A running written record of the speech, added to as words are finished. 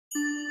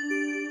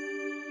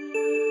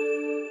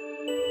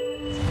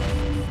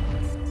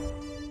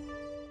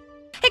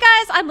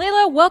I'm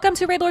Layla. Welcome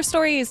to Raidlore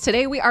Stories.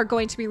 Today we are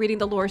going to be reading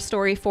the lore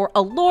story for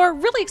Alure.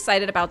 Really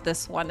excited about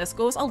this one. This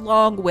goes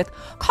along with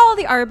Call of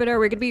the Arbiter.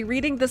 We're going to be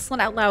reading this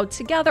one out loud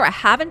together. I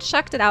haven't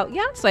checked it out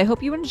yet, so I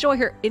hope you enjoy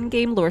her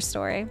in-game lore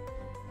story.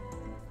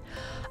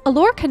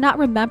 Alure cannot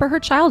remember her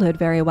childhood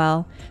very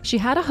well. She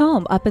had a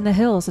home up in the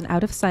hills and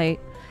out of sight.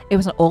 It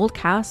was an old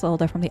castle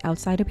that from the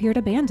outside appeared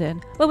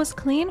abandoned, but was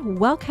clean,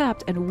 well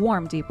kept, and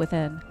warm deep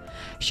within.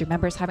 She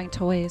remembers having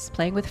toys,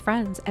 playing with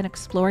friends, and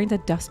exploring the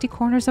dusty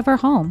corners of her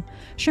home.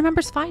 She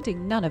remembers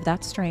finding none of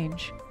that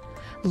strange.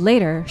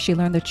 Later, she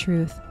learned the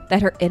truth,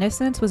 that her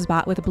innocence was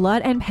bought with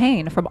blood and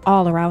pain from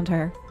all around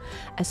her.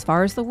 As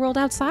far as the world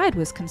outside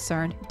was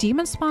concerned,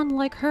 demon spawn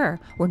like her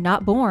were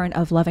not born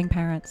of loving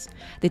parents.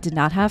 They did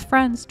not have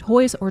friends,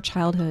 toys, or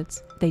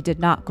childhoods. They did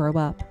not grow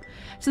up.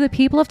 To the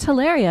people of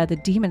Teleria, the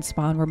demon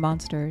spawn were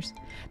monsters.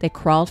 They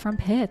crawled from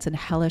pits in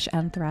hellish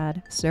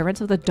Enthrad,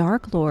 servants of the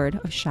Dark Lord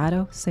of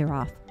Shadow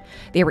Seroth.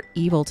 They were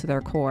evil to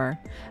their core.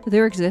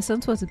 Their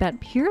existence was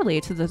bent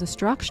purely to the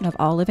destruction of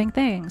all living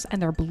things,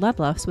 and their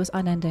bloodlust was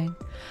unending.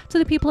 To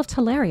the people of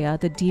Teleria,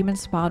 the demon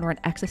spawn were an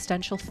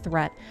existential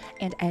threat,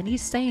 and any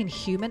sane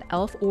human,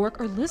 elf,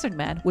 orc, or lizard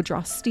man would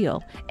draw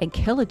steel and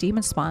kill a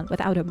demon spawn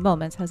without a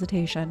moment's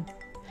hesitation.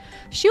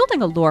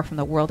 Shielding Alure from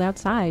the world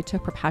outside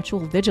took perpetual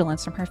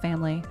vigilance from her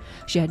family.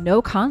 She had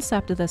no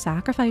concept of the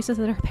sacrifices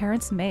that her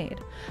parents made,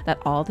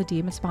 that all the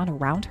demon spawn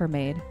around her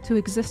made, to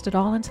exist at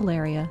all in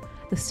Teleria,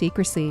 the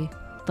secrecy,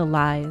 the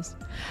lies,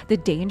 the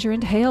danger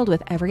entailed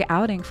with every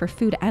outing for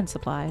food and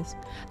supplies,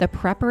 the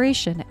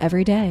preparation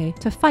every day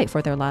to fight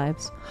for their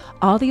lives,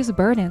 all these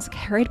burdens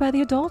carried by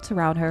the adults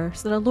around her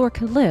so that Alure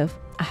could live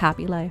a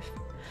happy life.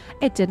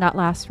 It did not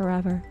last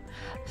forever.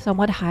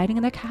 Someone hiding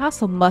in the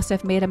castle must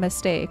have made a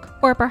mistake,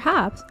 or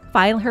perhaps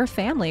finally her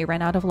family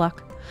ran out of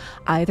luck.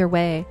 Either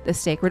way, the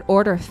Sacred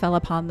Order fell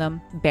upon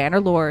them, banner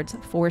lords,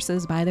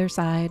 forces by their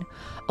side.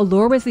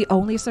 Alure was the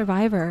only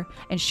survivor,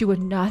 and she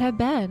would not have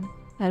been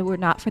had it were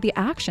not for the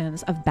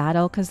actions of Bad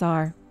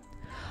El-Khazar.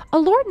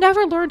 Alure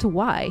never learned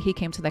why he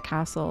came to the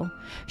castle.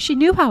 She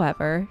knew,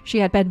 however, she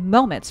had been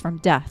moments from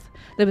death.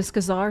 It was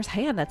Khazar's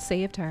hand that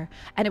saved her,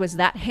 and it was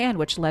that hand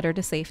which led her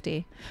to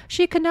safety.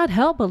 She could not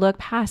help but look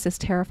past his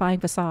terrifying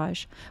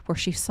visage, for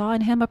she saw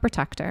in him a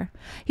protector.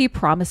 He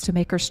promised to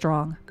make her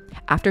strong.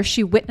 After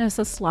she witnessed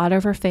the slaughter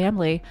of her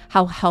family,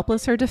 how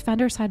helpless her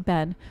defenders had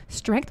been,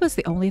 strength was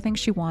the only thing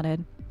she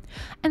wanted.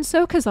 And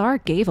so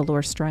Khazar gave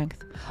Alure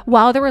strength.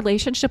 While the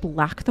relationship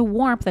lacked the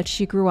warmth that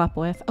she grew up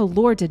with,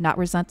 Alure did not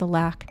resent the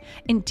lack.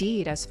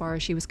 Indeed, as far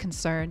as she was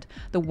concerned,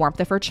 the warmth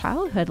of her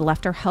childhood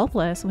left her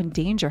helpless when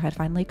danger had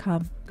finally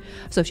come.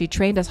 So she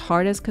trained as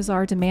hard as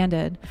Khazar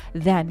demanded,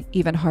 then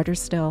even harder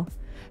still.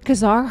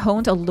 Khazar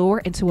honed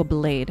Alure into a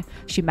blade.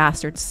 She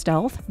mastered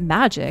stealth,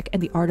 magic,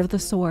 and the art of the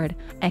sword,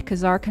 and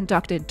Khazar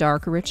conducted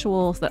dark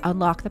rituals that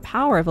unlocked the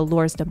power of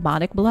Alure's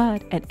demonic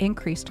blood and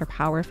increased her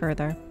power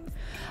further.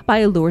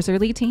 By Alure's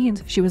early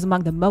teens, she was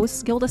among the most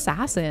skilled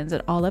assassins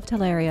in all of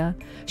Teleria.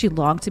 She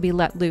longed to be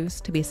let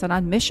loose, to be sent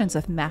on missions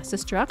of mass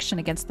destruction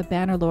against the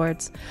Banner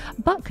Lords,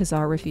 but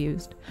Khazar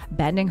refused,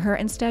 bending her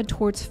instead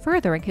towards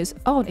furthering his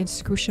own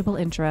inscrutable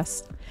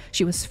interests.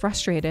 She was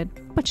frustrated,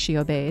 but she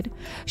obeyed.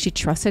 She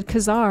trusted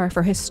Khazar,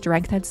 for his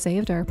strength had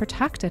saved her,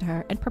 protected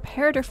her, and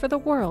prepared her for the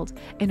world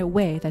in a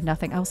way that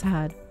nothing else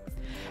had.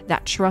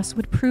 That trust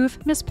would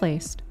prove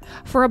misplaced,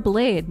 for a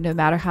blade, no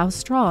matter how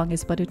strong,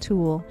 is but a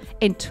tool,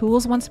 and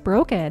tools once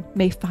broken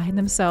may find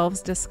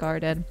themselves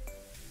discarded.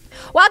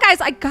 Well,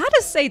 guys, I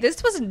gotta say,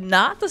 this was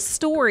not the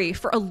story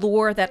for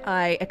Alure that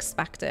I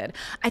expected.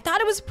 I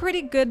thought it was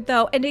pretty good,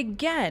 though. And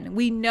again,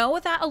 we know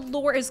that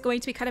Alure is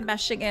going to be kind of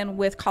meshing in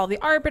with Call of the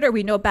Arbiter.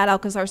 We know Bad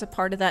El-Khazar is a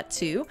part of that,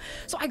 too.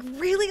 So I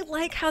really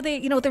like how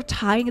they, they're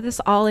tying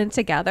this all in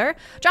together.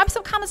 Drop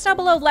some comments down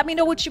below. Let me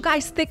know what you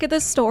guys think of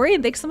this story.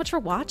 And thanks so much for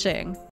watching.